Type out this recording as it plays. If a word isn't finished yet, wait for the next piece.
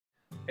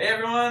Hey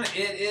everyone,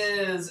 it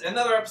is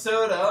another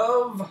episode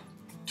of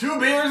Two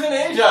Beers in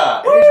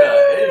Asia!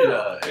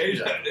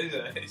 Asia.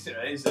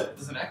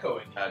 There's an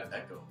echoing.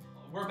 Echo.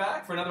 We're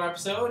back for another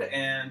episode,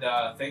 and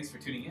thanks for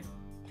tuning in.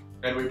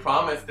 And we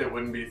promised it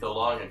wouldn't be so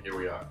long, and here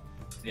we are.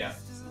 Yeah,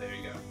 so there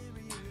you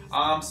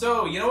go.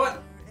 So, you know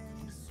what?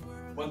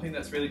 One thing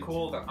that's really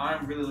cool that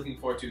I'm really looking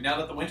forward to, now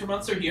that the winter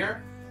months are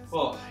here,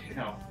 well, you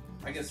know,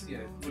 I guess, yeah,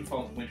 it would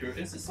fall into winter.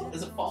 Is it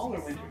fall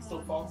or winter? It's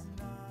still fall?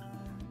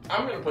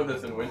 I'm gonna put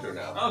this in winter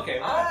now. Okay.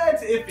 Well,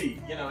 it's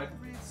iffy, you know.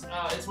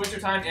 It's winter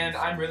time, and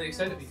I'm really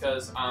excited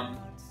because,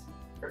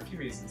 for a few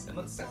reasons. And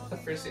let's start with the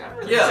first thing. I'm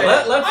really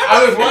excited.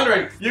 I was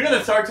wondering, you're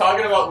gonna start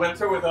talking about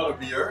winter without a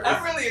beer?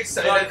 I'm really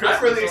excited.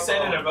 I'm really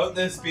excited about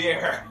this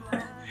beer.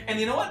 And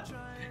you know what?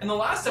 In the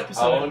last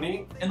episode,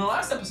 Aooni? In the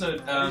last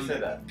episode, How do you say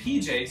that?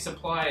 PJ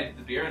supplied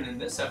the beer, and in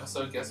this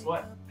episode, guess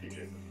what?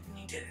 PJ.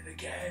 He did it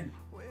again,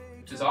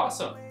 which is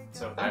awesome.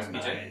 So thanks, PJ.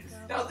 Nice.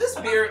 Now this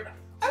beer,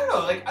 I don't know,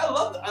 like I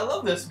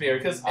love this beer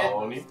because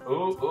Aooni.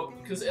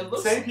 Because it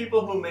looks. Same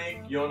people who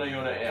make Yona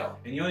Ale.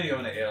 And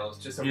Yona Ale is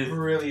just a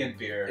brilliant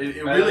beer.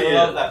 It really is.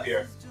 I love that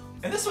beer.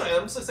 And this one, it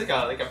looks like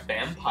a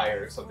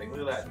vampire or something.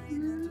 Look at that.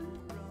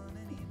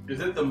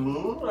 Is it the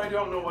moon? I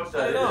don't know what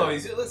that is. I don't know.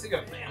 It looks like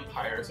a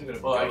vampire or something.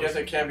 Well, I guess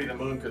it can't be the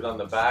moon because on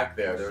the back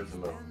there's the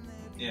moon.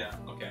 Yeah.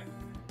 Okay.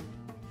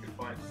 Good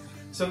point.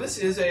 So this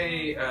is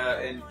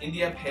an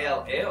India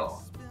Pale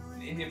Ale.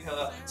 An India Pale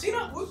Ale. So you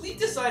know, we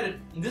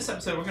decided in this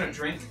episode we're gonna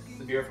drink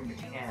the beer from the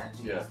can.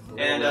 Yeah.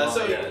 And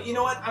you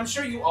know what? I'm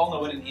sure you all know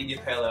what an India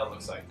Pale Ale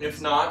looks like. If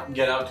not,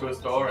 get out to a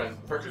store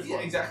and purchase one.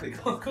 Yeah, exactly.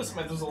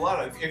 There's a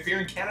lot of. If you're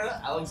in Canada,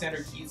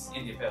 Alexander Keith's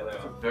India Pale Ale.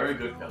 It's a very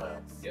good pale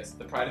ale. Yes,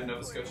 the pride of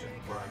Nova Scotia,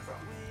 where I'm from.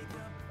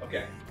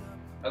 Okay.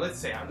 I'd like to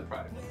say I'm the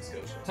pride of Nova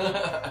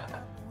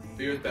Scotia.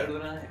 Beer is better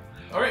than I am.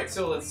 Alright,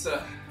 so let's,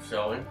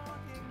 Shall we?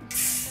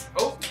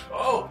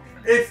 Oh!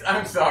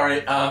 I'm sorry.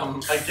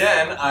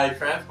 Again, I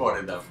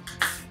transported them.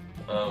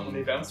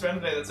 They bounced around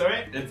today, that's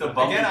alright. It's a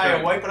bumpy Again, train.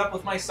 I wipe it up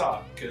with my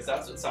sock, because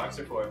that's what socks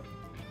are for.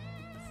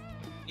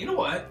 You know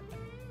what?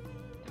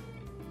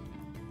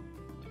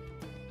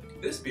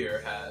 This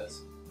beer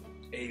has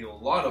a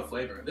lot of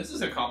flavor. This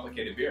is a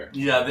complicated beer.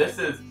 Yeah, this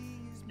is...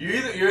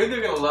 You're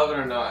either gonna love it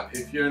or not.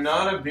 If you're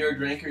not a beer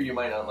drinker, you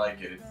might not like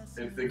it.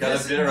 It's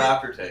got a bitter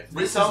aftertaste.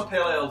 Which some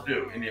pale ales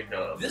do, Indian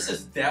pale ales. This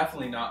is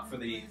definitely not for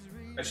the,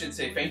 I should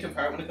say, faint of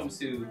heart when it comes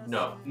to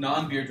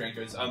non-beer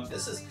drinkers.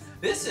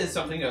 This is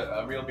something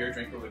a real beer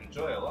drinker would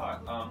enjoy a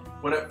lot.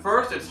 When at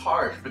first it's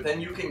harsh, but then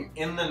you can,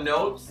 in the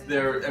notes,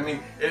 I mean,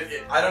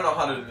 I don't know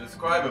how to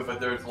describe it, but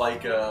there's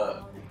like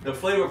the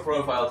flavor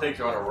profile takes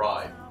you on a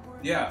ride.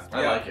 Yeah,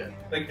 I like it.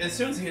 Like as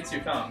soon as it hits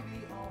your tongue,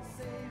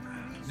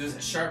 there's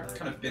a sharp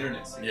kind of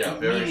bitterness. Yeah,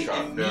 very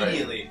sharp.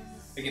 Immediately.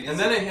 And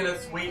then it hit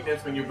a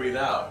sweetness when you breathe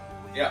out.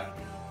 Yeah.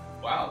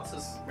 Wow, this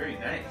is very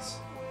nice.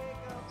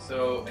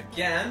 So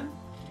again,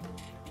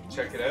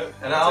 check it out.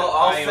 And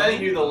I'll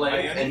send you the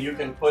link, and you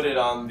can put it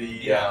on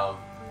the.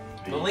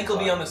 The link will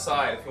be on the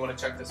side if you want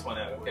to check this one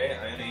out. Okay,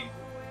 Aooni.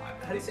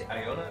 How do you say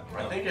Iona?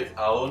 I think it's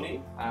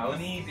Aooni.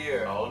 Aooni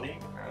beer. Aooni.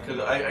 Because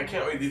I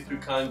can't read these two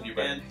kanji,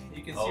 but and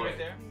you can see right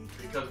there.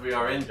 Because we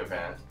are in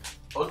Japan.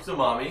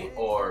 Otsumami,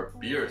 or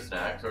beer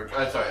snacks, or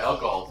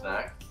alcohol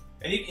snacks.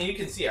 And you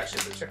can see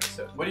actually, but check this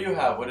out. What do you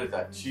have? What is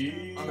that?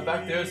 Cheese? On the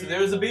back there, so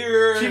there's a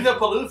beer.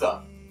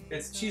 Cheesapalooza.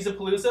 It's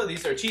Cheesapalooza.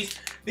 These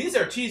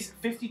are cheese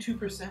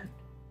 52%.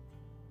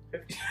 Yeah,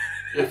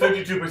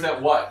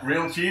 52% what?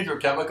 Real cheese or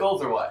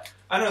chemicals or what?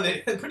 I don't know,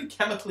 they're pretty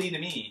chemically to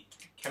me.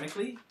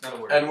 Chemically? Not a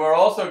word. And we're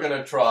also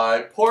gonna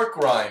try pork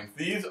rinds.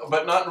 These,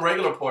 but not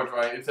regular pork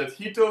rind. It says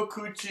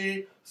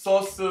Hitokuchi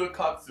Sosu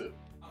Katsu.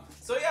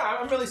 So yeah,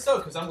 I'm really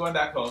stoked because I'm going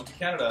back home to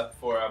Canada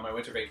for my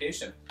winter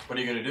vacation. What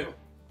are you gonna do?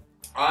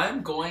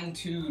 I'm going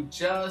to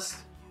just,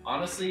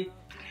 honestly,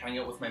 hang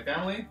out with my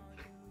family.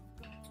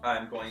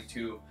 I'm going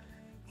to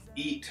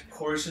eat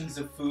portions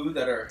of food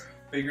that are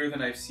bigger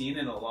than I've seen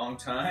in a long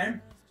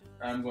time.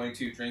 I'm going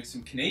to drink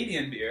some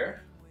Canadian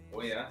beer.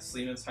 Oh yeah,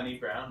 Sleeman's Honey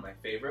Brown, my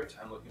favorite.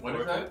 I'm looking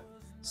forward to it.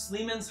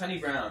 Sleeman's Honey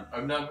Brown.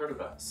 I've not heard of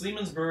that.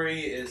 Sleeman's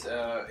Brewery is,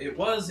 it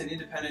was an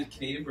independent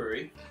Canadian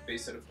brewery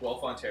based out of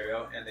Guelph,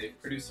 Ontario, and they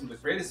produced some of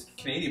the greatest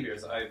Canadian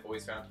beers I've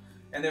always found.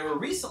 And they were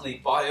recently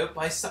bought out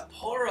by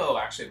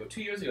Sapporo, actually, about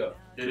 2 years ago.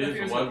 It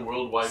is one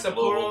worldwide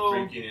global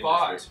drinking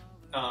industry.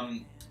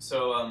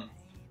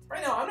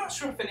 Right now, I'm not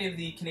sure if any of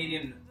the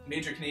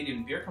major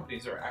Canadian beer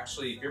companies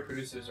beer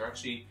producers are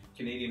actually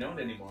Canadian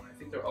owned anymore. I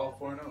think they're all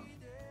foreign owned.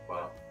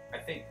 Wow. I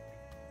think.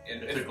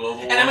 It's a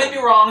global and I might be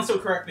wrong, so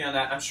correct me on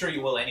that. I'm sure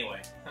you will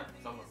anyway.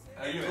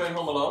 Are you going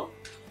home alone?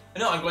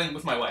 No, I'm going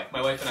with my wife.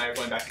 My wife and I are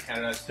going back to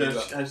Canada.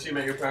 Has she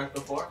met your parents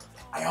before?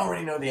 I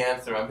already know the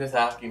answer. I'm just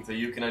asking so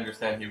you can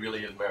understand he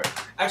really is married.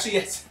 Actually,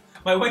 yes.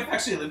 My wife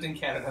actually lived in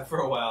Canada for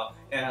a while,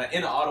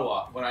 in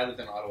Ottawa, when I lived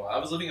in Ottawa. I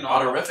was living in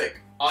Ottawa.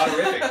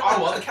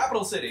 Ottawa, the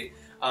capital city.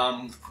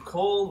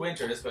 Cold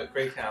winters, but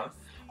great town.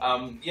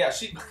 Yeah,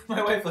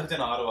 my wife lived in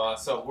Ottawa,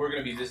 so we're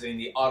going to be visiting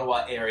the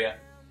Ottawa area.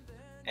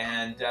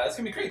 And it's going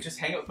to be great. Just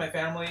hang out with my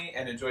family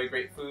and enjoy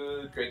great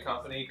food, great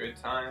company, great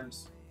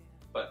times.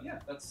 But yeah,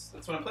 that's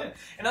what I'm playing.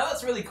 And now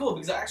that's really cool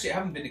because I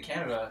haven't been to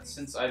Canada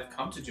since I've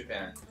come to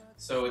Japan.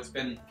 So I've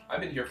been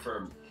here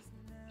for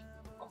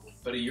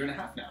about a year and a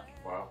half now.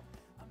 Wow.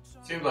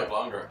 Seems like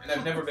longer. And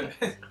I've never been.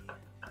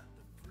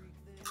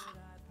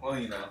 Well,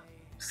 you know,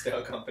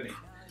 stale company.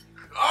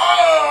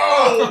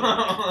 Oh!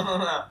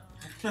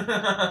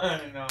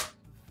 No.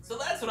 So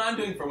that's what I'm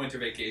doing for winter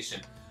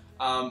vacation,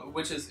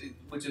 which is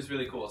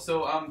really cool.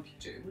 So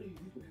PJ, what are you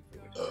doing for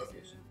winter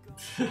vacation?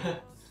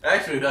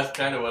 Actually, that's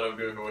kind of what I'm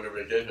doing for winter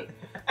vacation.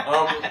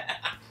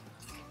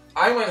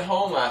 I went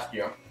home last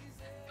year,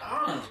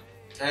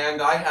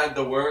 and I had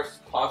the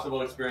worst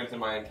possible experience in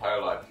my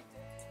entire life.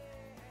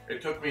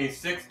 It took me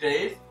 6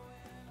 days.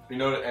 You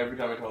know that every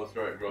time I tell the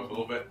story, it grows a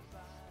little bit.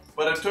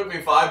 But it took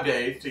me 5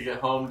 days to get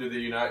home to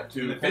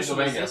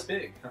Pennsylvania. This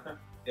big.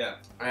 Yeah.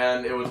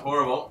 And it was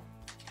horrible.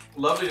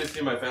 Lovely to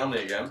see my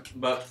family again,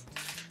 but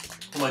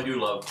whom I do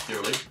love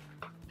dearly.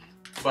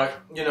 But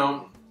you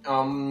know,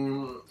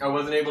 I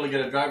wasn't able to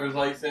get a driver's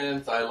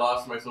license. I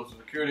lost my social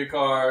security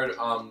card.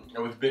 I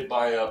was bit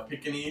by a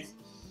Pekingese.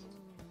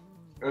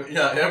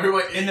 Yeah,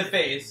 everyone in the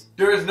face.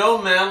 There is no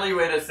manly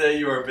way to say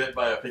you were bit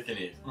by a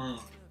Pekingese.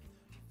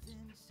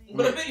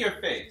 But it bit your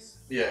face.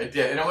 Yeah, it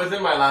did, and it was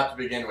in my lap to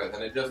begin with,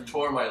 and it just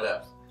tore my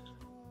lips.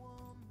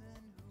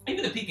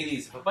 Even the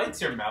Pekingese, if it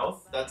bites your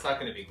mouth, that's not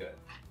going to be good.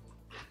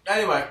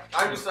 Anyway,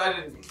 I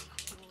decided,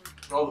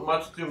 well,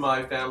 much to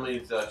my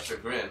family's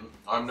chagrin,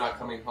 I'm not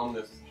coming home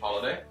this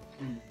holiday.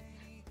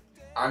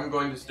 I'm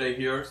going to stay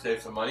here,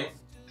 save some money,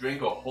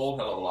 drink a whole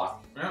hell of a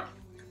lot. Yeah.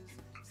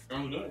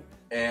 Sounds good.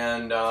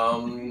 And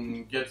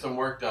get some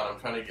work done. I'm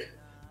trying to get...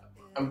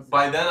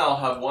 by then I'll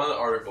have one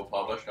article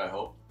published, I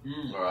hope.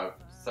 Or I've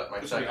set my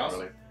second,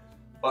 awesome. Really.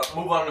 But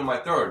move on to my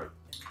third.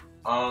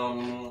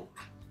 And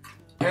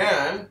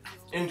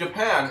in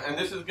Japan, and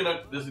this is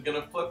gonna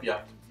flip you.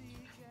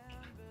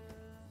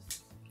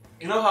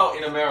 You know how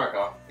in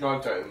America, no,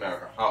 I'm sorry,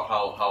 America.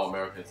 How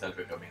American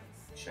centric I mean.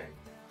 Shame.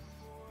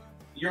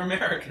 You're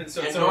American,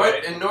 so it's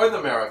in North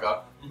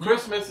America,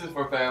 Christmas is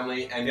for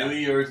family, and New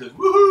Year's is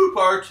woohoo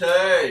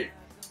party.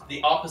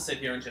 The opposite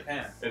here in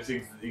Japan. It's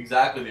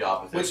exactly the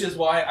opposite. Which is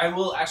why I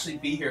will actually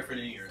be here for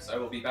New Year's. I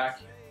will be back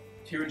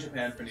here in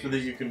Japan for New Year's. So that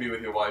you can be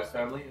with your wife's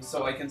family?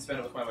 So I can spend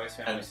it with my wife's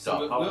family. And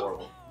stuff. How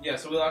horrible. Yeah,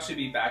 so we'll actually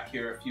be back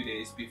here a few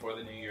days before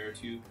the New Year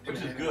too.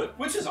 Which is good.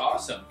 Which is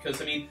awesome,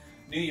 because I mean,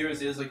 New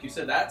Year's is, like you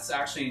said, that's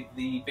actually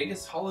the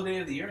biggest holiday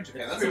of the year in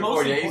Japan. That's 3 or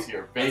 4 days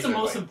here, basically. That's the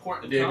most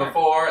important The day time.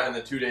 before and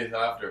the 2 days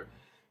after.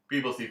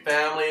 People see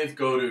families,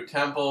 go to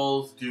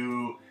temples,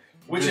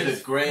 which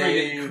is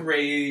great.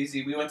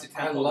 Crazy. We went to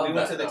temple. We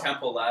went to the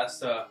temple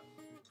last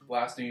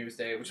New Year's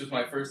Day, which was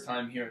my first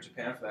time here in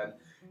Japan for that.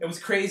 It was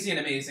crazy and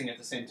amazing at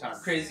the same time.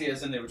 Crazy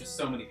as in there were just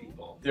so many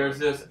people. There's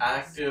this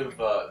active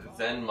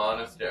Zen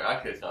monastery.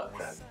 Actually, it's not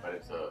Zen, but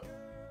it's a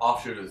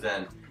offshoot of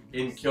Zen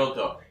in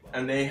Kyoto,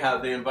 and they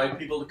invite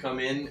people to come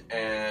in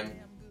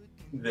and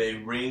they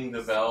ring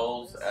the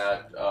bells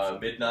at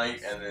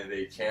midnight, and then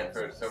they chant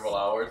for several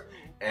hours,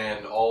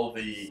 and all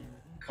the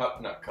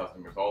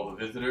all the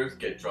visitors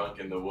get drunk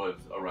in the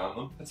woods around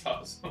them. That's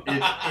awesome.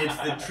 It's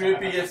the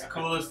trippiest,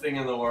 coolest thing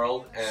in the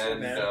world,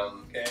 and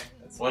okay.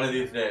 One of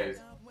these days.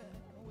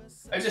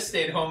 I just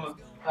stayed home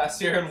last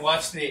year and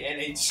watched the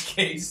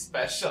NHK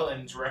special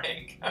and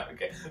drank.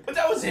 Okay, but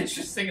that was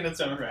interesting in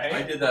its own right.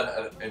 I did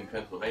that in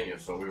Pennsylvania,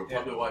 so we were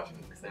probably watching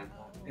it at the same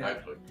time.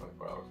 Actually,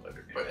 24 hours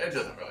later, but it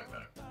doesn't really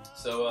matter.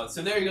 So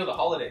there you go, the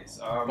holidays.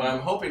 But I'm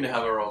hoping to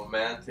have a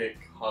romantic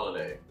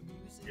holiday.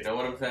 You know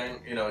what I'm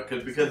saying? You know,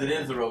 because it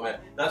is a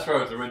romantic. That's where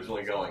I was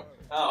originally going.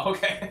 Oh,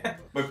 okay.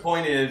 My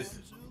point is,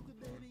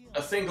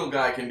 a single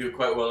guy can do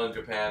quite well in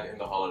Japan in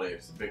the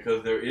holidays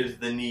because there is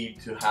the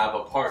need to have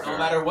a partner. No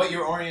matter what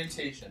your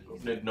orientation.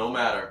 No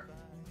matter,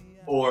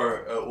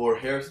 or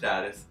hair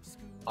status.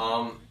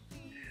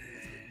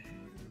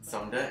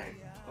 Someday.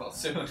 Well,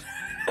 soon.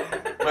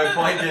 My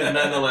point is,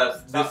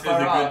 nonetheless, this is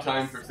a good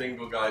time for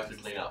single guys to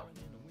clean up.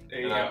 There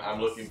you go.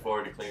 I'm looking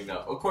forward to cleaning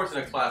up. Of course, in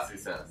a classy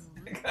sense.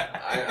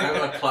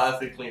 I'm a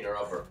classy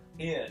cleaner-upper.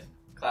 He is.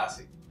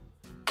 Classy.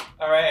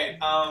 Alright,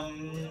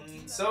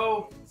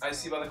 so I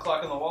see by the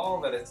clock on the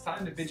wall that it's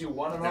time to bid you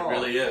one and all. It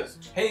really is.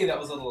 Hey, that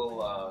was a little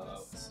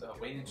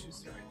Wayne and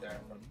Schuster right there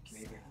from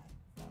Canadian.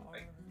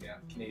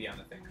 Canadian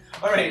thing.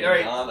 Alright.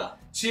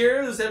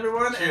 Cheers,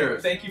 everyone. Cheers.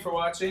 And thank you for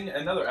watching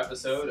another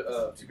episode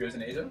of Two Beers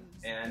in Asia.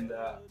 And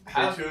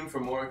stay tuned for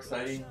more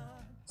exciting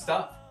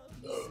stuff.